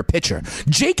elbow if you're a pitcher?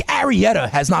 Jake Arrieta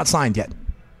has not signed yet.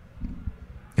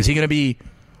 Is he going to be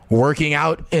working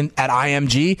out at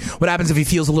IMG? What happens if he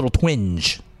feels a little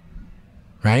twinge?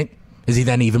 Right? Is he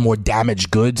then even more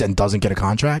damaged goods and doesn't get a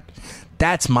contract?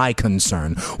 That's my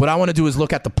concern. What I want to do is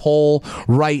look at the poll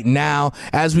right now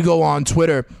as we go on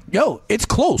Twitter. It's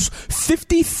close.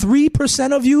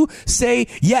 53% of you say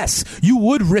yes, you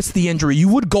would risk the injury. You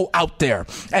would go out there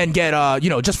and get,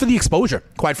 just for the exposure.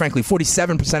 Quite frankly,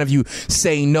 47% of you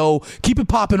say no. Keep it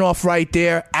popping off right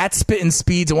there at Spittin'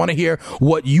 Speeds. I want to hear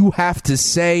what you have to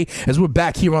say as we're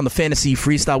back here on the Fantasy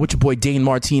Freestyle with your boy Dane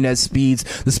Martinez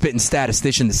Speeds, the Spittin'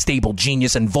 Statistician, the stable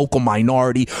genius and vocal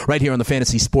minority right here on the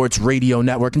Fantasy Sports Radio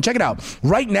Network. And check it out.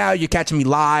 Right now, you're catching me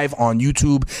live on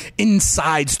YouTube,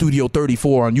 inside Studio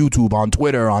 34 on YouTube, on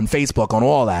Twitter, on Facebook, on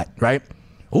all that, right?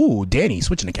 Ooh, Danny,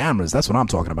 switching the cameras. That's what I'm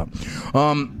talking about.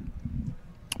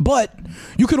 But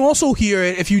you can also hear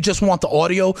it if you just want the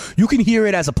audio. You can hear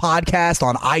it as a podcast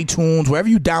on iTunes, wherever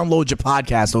you download your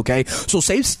podcast, okay? So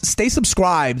stay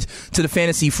subscribed to the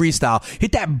Fantasy Freestyle.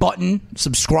 Hit that button,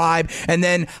 subscribe, and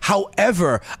then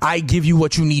however I give you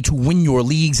what you need to win your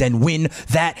leagues and win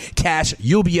that cash,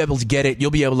 you'll be able to get it.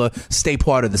 You'll be able to stay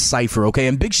part of the cipher, okay?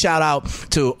 And big shout out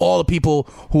to all the people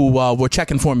who were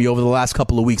checking for me over the last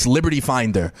couple of weeks. Liberty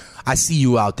Finder, I see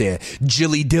you out there.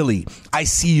 Jilly Dilly, I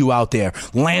see you out there.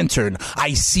 Lantern,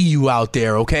 I see you out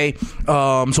there, okay?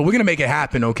 So we're going to make it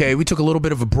happen, okay? We took a little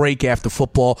bit of a break after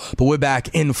football, but we're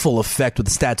back in full effect with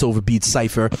the Stats Over Beats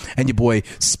Cypher and your boy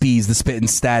Speeds, the Spittin'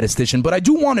 Statistician. But I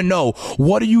do want to know,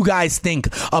 what do you guys think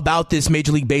about this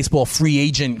Major League Baseball free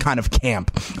agent kind of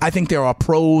camp? I think there are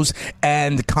pros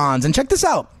and cons. And check this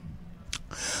out.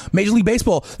 Major League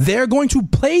Baseball, they're going to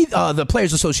pay the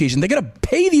Players Association. They're going to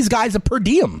pay these guys a per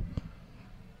diem.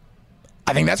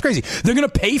 I think that's crazy. They're going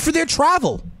to pay for their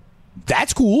travel.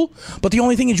 That's cool. But the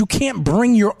only thing is you can't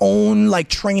bring your own like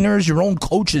trainers, your own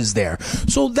coaches there.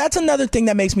 So that's another thing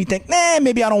that makes me think,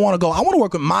 maybe I don't want to go. I want to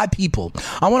work with my people.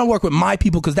 I want to work with my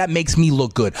people because that makes me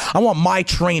look good. I want my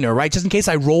trainer, right? Just in case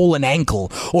I roll an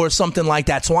ankle or something like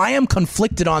that. So I am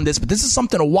conflicted on this, but this is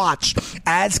something to watch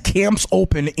as camps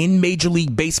open in Major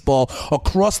League Baseball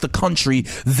across the country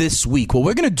this week. What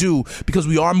we're going to do, because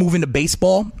we are moving to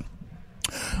baseball,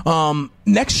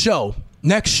 next show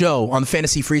on the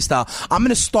Fantasy Freestyle, I'm going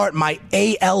to start my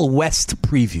AL West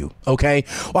preview, okay?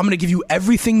 I'm going to give you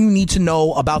everything you need to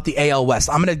know about the AL West.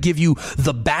 I'm going to give you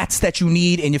the bats that you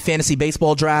need in your fantasy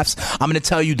baseball drafts. I'm going to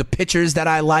tell you the pitchers that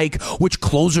I like, which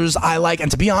closers I like.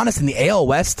 And to be honest, in the AL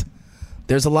West,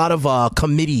 there's a lot of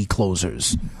committee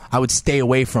closers. I would stay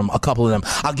away from a couple of them.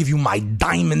 I'll give you my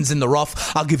diamonds in the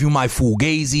rough. I'll give you my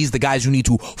fugazis, the guys you need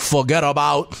to forget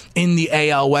about in the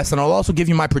AL West. And I'll also give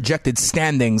you my projected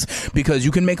standings because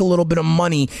you can make a little bit of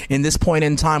money in this point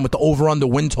in time with the over-under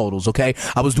win totals, okay?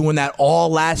 I was doing that all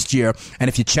last year. And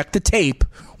if you check the tape,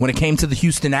 when it came to the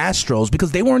Houston Astros,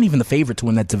 because they weren't even the favorite to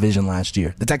win that division last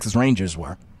year. The Texas Rangers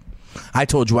were. I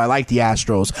told you I like the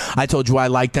Astros. I told you I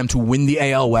like them to win the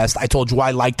AL West. I told you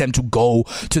I like them to go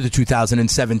to the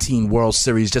 2017 World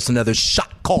Series. Just another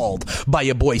shot called by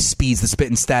your boy Speeds, the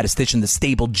spitting statistician, the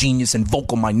stable genius and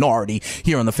vocal minority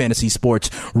here on the Fantasy Sports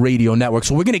Radio Network.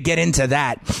 So we're going to get into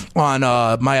that on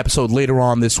my episode later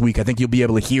on this week. I think you'll be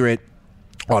able to hear it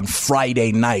on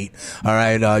Friday night. All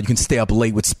right. You can stay up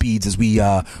late with Speeds as we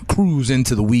cruise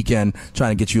into the weekend,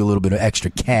 trying to get you a little bit of extra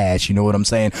cash. You know what I'm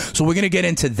saying? So we're going to get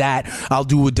into that. I'll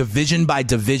do a division by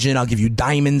division. I'll give you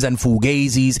diamonds and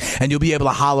fugazis, and you'll be able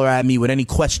to holler at me with any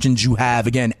questions you have.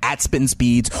 Again, at Spittin'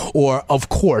 Speeds, or of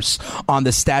course on the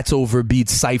Stats Over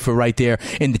Beats cipher right there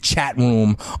in the chat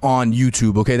room on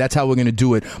YouTube. Okay. That's how we're going to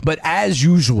do it. But as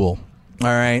usual, all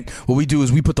right, what we do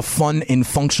is we put the fun in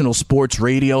functional sports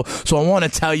radio. So I want to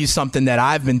tell you something that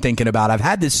I've been thinking about. I've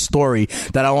had this story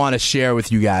that I want to share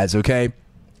with you guys, okay?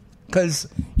 Because,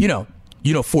 you know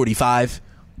 45,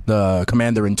 the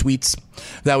commander in tweets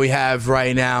that we have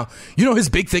right now. You know his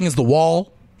big thing is the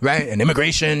wall, right? And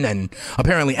immigration, and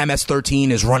apparently MS-13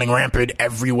 is running rampant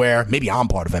everywhere. Maybe I'm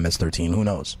part of MS-13, who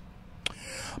knows?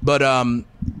 But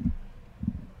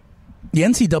the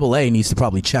NCAA needs to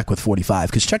probably check with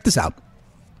 45, because check this out.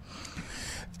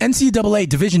 NCAA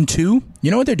Division II, you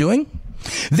know what they're doing?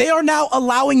 They are now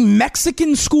allowing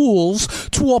Mexican schools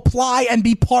to apply and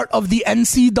be part of the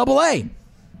NCAA.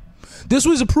 This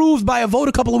was approved by a vote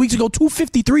a couple of weeks ago,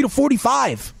 253 to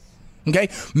 45. Okay?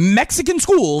 Mexican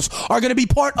schools are going to be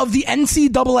part of the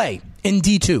NCAA in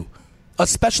D2,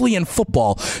 especially in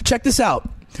football. Check this out.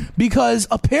 Because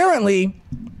apparently,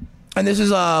 and this is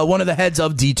one of the heads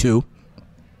of D2,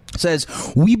 says,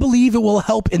 we believe it will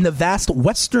help in the vast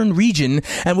Western region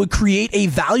and would create a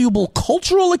valuable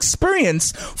cultural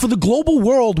experience for the global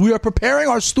world we are preparing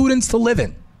our students to live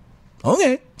in.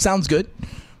 Okay, sounds good.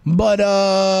 But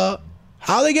how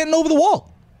are they getting over the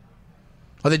wall?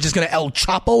 Are they just going to El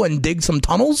Chapo and dig some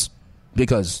tunnels?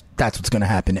 Because that's what's going to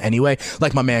happen anyway.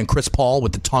 Like my man Chris Paul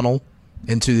with the tunnel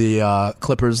into the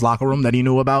Clippers locker room that he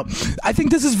knew about. I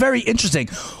think this is very interesting.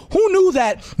 Who knew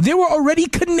that there were already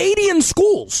Canadian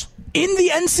schools in the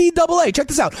NCAA? Check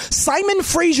this out. Simon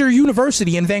Fraser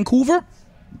University in Vancouver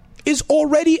is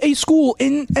already a school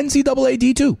in NCAA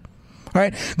D2. All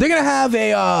right. They're going to have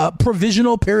a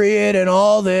provisional period and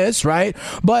all this, right?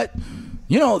 But,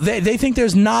 you know, they think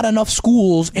there's not enough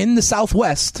schools in the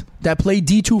Southwest that play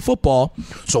D2 football.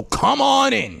 So come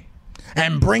on in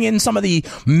and bring in some of the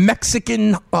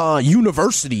Mexican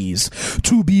universities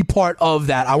to be part of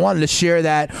that. I wanted to share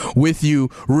that with you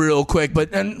real quick.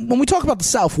 But and when we talk about the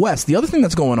Southwest, the other thing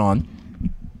that's going on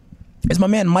is my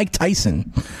man Mike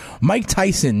Tyson. Mike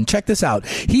Tyson, check this out.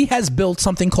 He has built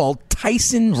something called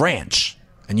Tyson Ranch.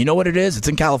 And you know what it is? It's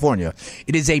in California.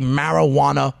 It is a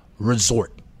marijuana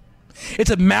resort.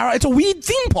 It's a weed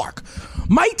theme park.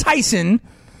 Mike Tyson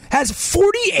has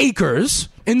 40 acres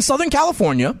in Southern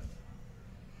California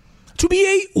to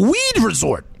be a weed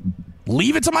resort.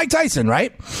 Leave it to Mike Tyson,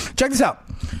 right? Check this out.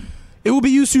 It will be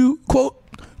used to, quote,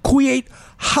 create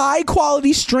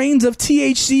high-quality strains of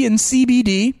THC and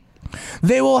CBD.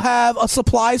 They will have a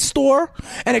supply store,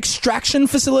 an extraction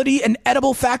facility, an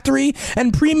edible factory,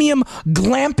 and premium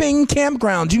glamping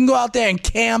campgrounds. You can go out there and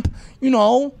camp, you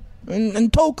know,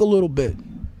 and toke a little bit.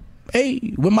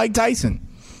 Hey, with Mike Tyson.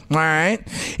 All right?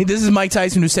 This is Mike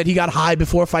Tyson, who said he got high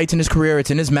before fights in his career.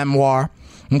 It's in his memoir.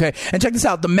 Okay, and check this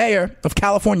out. The mayor of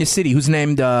California City, who's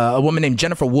named a woman named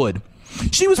Jennifer Wood,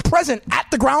 she was present at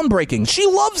the groundbreaking. She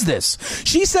loves this.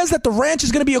 She says that the ranch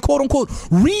is going to be a quote-unquote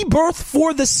rebirth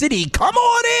for the city. Come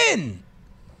on in.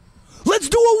 Let's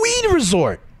do a weed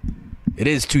resort. It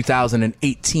is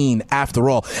 2018 after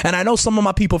all. And I know some of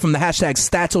my people from the hashtag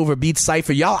StatsOverBeats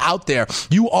Cypher, y'all out there,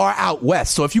 you are out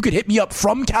west. So if you could hit me up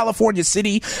from California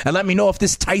City and let me know if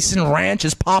this Tyson Ranch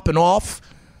is popping off,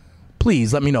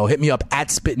 please let me know. Hit me up at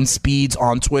Spittin' Speeds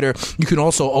on Twitter. You can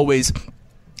also always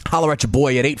holler at your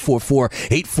boy at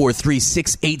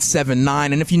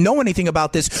 844-843-6879. And if you know anything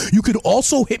about this, you could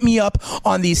also hit me up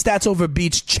on the Stats Over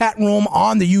Beats chat room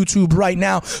on the YouTube right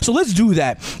now. So let's do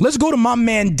that. Let's go to my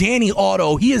man, Danny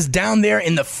Otto. He is down there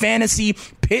in the fantasy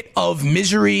pit of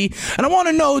misery. And I want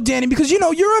to know, Danny, because, you know,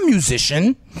 you're a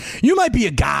musician. You might be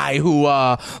a guy who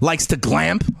likes to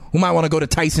glamp, who might want to go to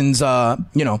Tyson's, to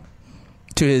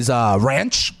his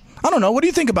ranch. I don't know. What do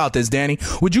you think about this, Danny?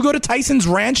 Would you go to Tyson's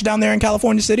Ranch down there in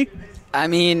California City? I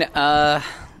mean, I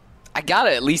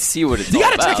gotta at least see what it's all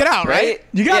about. You gotta check it out, right?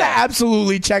 You gotta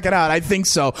absolutely check it out. I think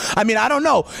so. I mean, I don't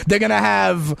know. They're gonna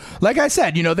have, like I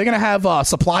said, they're gonna have a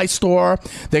supply store.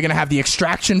 They're gonna have the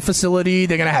extraction facility.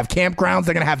 They're gonna have campgrounds.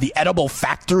 They're gonna have the edible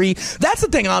factory. That's the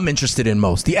thing I'm interested in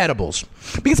most, the edibles.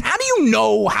 Because how do you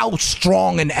know how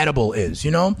strong an edible is?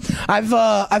 I've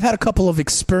had a couple of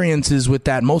experiences with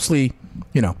that, mostly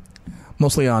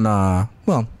on,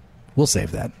 we'll save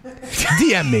that.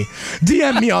 DM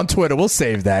me on Twitter. We'll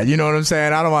save that. You know what I'm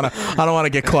saying? I don't want to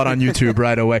get caught on YouTube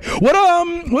right away. What are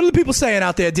the people saying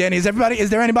out there, Danny? Is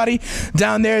there anybody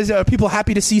down there? Are people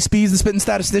happy to see Speeds, the Spittin'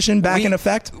 Statistician, back in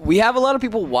effect? We have a lot of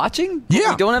people watching.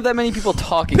 Yeah. We don't have that many people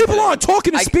talking. People aren't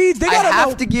talking to Speeds. I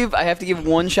have to give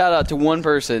one shout out to one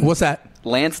person. What's that?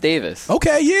 Lance Davis.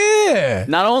 Okay, yeah.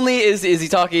 Not only is he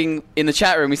talking in the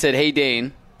chat room, he said, "Hey,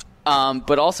 Dane."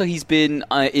 But also he's been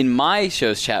in my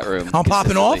show's chat room. On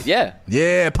Popping Off?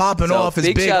 Yeah, Popping Off is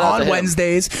big on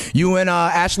Wednesdays. You and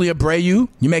Ashley Abreu,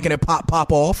 you making it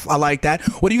pop off. I like that.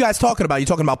 What are you guys talking about? You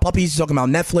talking about puppies? You talking about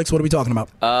Netflix? What are we talking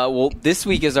about? Well, this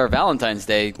week is our Valentine's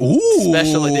Day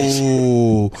special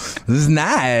edition. This is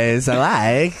nice. I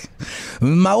like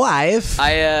my wife.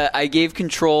 I gave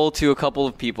control to a couple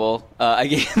of people. I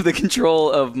gave the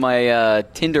control of my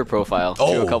Tinder profile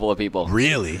to a couple of people.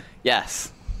 Really?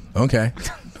 Yes. Okay.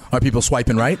 Are people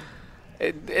swiping right?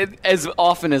 As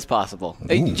often as possible.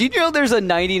 Do you know there's a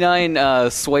 99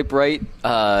 swipe right?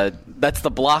 That's the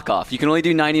block off. You can only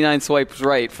do 99 swipes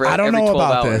right for every 12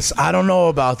 hours. I don't know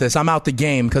about this. I'm out the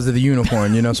game because of the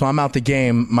unicorn, so I'm out the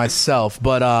game myself.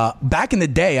 But back in the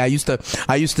day, I used to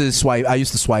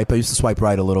swipe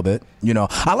right a little bit.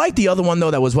 I like the other one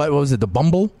though. That was what was it? The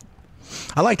Bumble.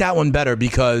 I like that one better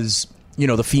because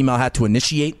the female had to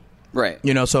initiate. Right.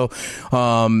 So,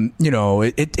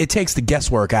 it takes the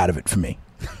guesswork out of it for me.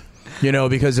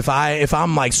 Because if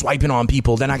I'm like swiping on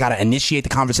people, then I got to initiate the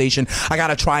conversation. I got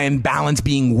to try and balance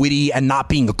being witty and not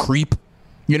being a creep.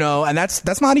 And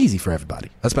that's not easy for everybody,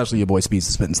 especially your boy Speeds,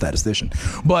 the Spittin' Statistician.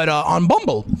 But on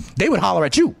Bumble, they would holler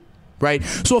at you. Right.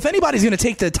 So if anybody's going to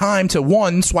take the time to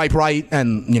one, swipe right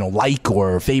and, like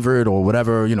or favorite or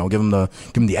whatever, give them the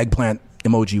eggplant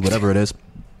emoji, whatever it is.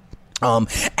 And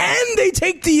they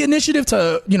take the initiative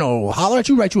to, holler at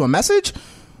you, write you a message.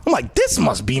 I'm like, this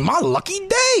must be my lucky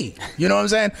day. You know what I'm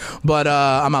saying? But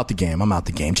I'm out the game.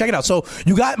 Check it out. So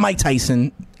you got Mike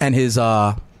Tyson and his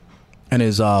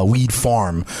weed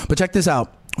farm. But check this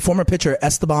out. Former pitcher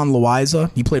Esteban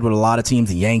Loaiza, he played with a lot of teams,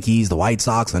 the Yankees, the White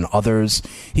Sox, and others.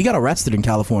 He got arrested in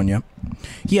California.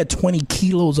 He had 20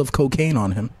 kilos of cocaine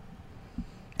on him.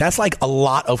 That's like a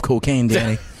lot of cocaine,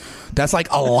 Danny. That's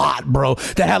like a lot, bro.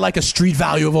 That had like a street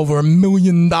value of over $1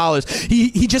 million.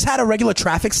 He just had a regular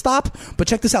traffic stop. But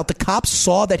check this out. The cops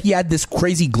saw that he had this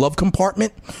crazy glove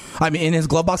compartment. I mean, in his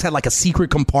glove box had like a secret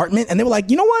compartment. And they were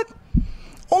like, you know what?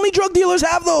 Only drug dealers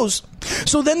have those.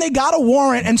 So then they got a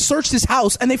warrant and searched his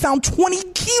house. And they found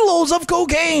 20 kilos of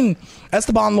cocaine.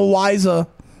 Esteban Loaiza,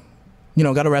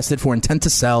 got arrested for intent to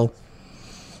sell.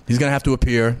 He's going to have to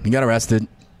appear. He got arrested.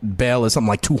 Bail is something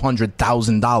like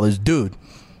 $200,000. Dude.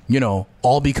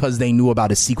 All because they knew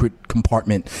about a secret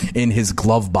compartment in his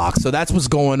glove box. So that's what's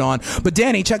going on. But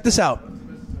Danny, check this out.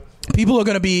 People are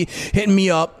going to be hitting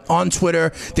me up on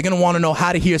Twitter. They're going to want to know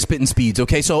how to hear Spittin' Speeds,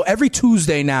 okay? So every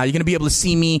Tuesday now, you're going to be able to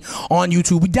see me on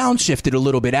YouTube. We downshifted a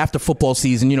little bit after football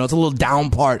season. It's a little down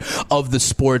part of the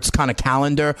sports kind of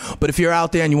calendar. But if you're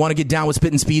out there and you want to get down with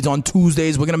Spittin' Speeds on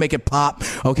Tuesdays, we're going to make it pop,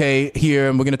 okay, here.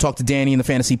 And we're going to talk to Danny in the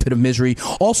Fantasy Pit of Misery.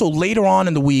 Also, later on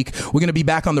in the week, we're going to be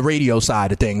back on the radio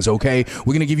side of things, okay?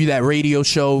 We're going to give you that radio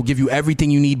show, give you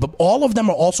everything you need. But all of them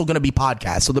are also going to be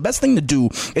podcasts. So the best thing to do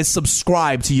is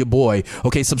subscribe to your boy boy.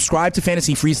 Okay, subscribe to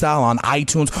Fantasy Freestyle on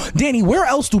iTunes. Danny, where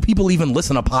else do people even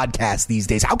listen to podcasts these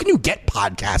days? How can you get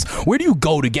podcasts? Where do you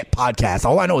go to get podcasts?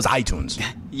 All I know is iTunes.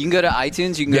 You can go to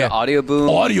iTunes. You can go to Audio Boom.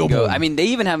 Audio Boom. I mean, they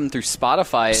even have them through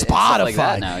Spotify. And stuff like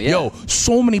that now. Yeah. Yo,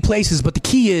 so many places. But the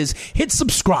key is hit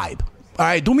subscribe. All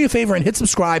right, do me a favor and hit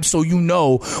subscribe so you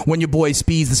know when your boy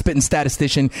Speeds, the Spittin'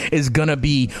 Statistician, is going to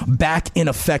be back in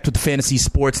effect with the Fantasy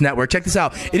Sports Network. Check this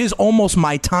out. It is almost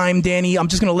my time, Danny. I'm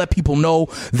just going to let people know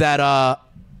that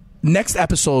next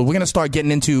episode, we're going to start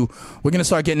getting into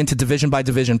division by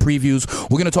division previews.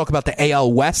 We're going to talk about the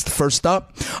AL West first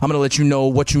up. I'm going to let you know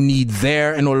what you need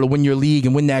there in order to win your league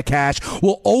and win that cash.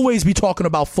 We'll always be talking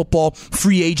about football,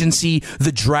 free agency,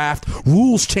 the draft,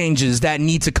 rules changes that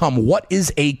need to come. What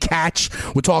is a catch?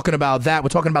 We're talking about that. We're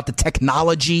talking about the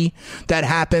technology that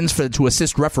happens to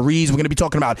assist referees. We're going to be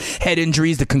talking about head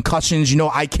injuries, the concussions. You know,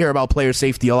 I care about player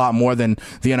safety a lot more than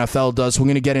the NFL does. So we're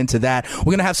going to get into that. We're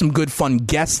going to have some good, fun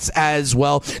guests as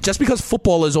well. Just because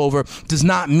football is over does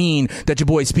not mean that your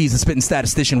boy Speeds, the Spittin'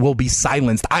 Statistician, will be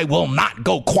silenced. I will not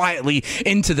go quietly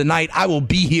into the night. I will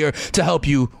be here to help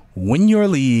you win your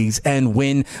leagues and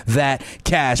win that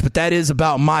cash. But that is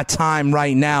about my time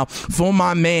right now. For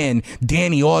my man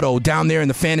Danny Otto down there in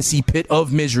the fantasy pit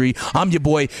of misery, I'm your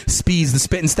boy Speeds, the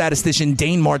Spittin' Statistician,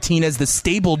 Dane Martinez, the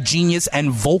stable genius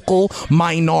and vocal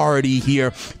minority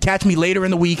here. Catch me later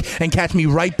in the week and catch me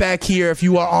right back here if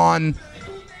you are on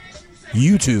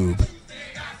YouTube.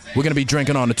 We're going to be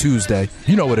drinking on a Tuesday.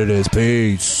 You know what it is.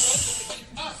 Peace.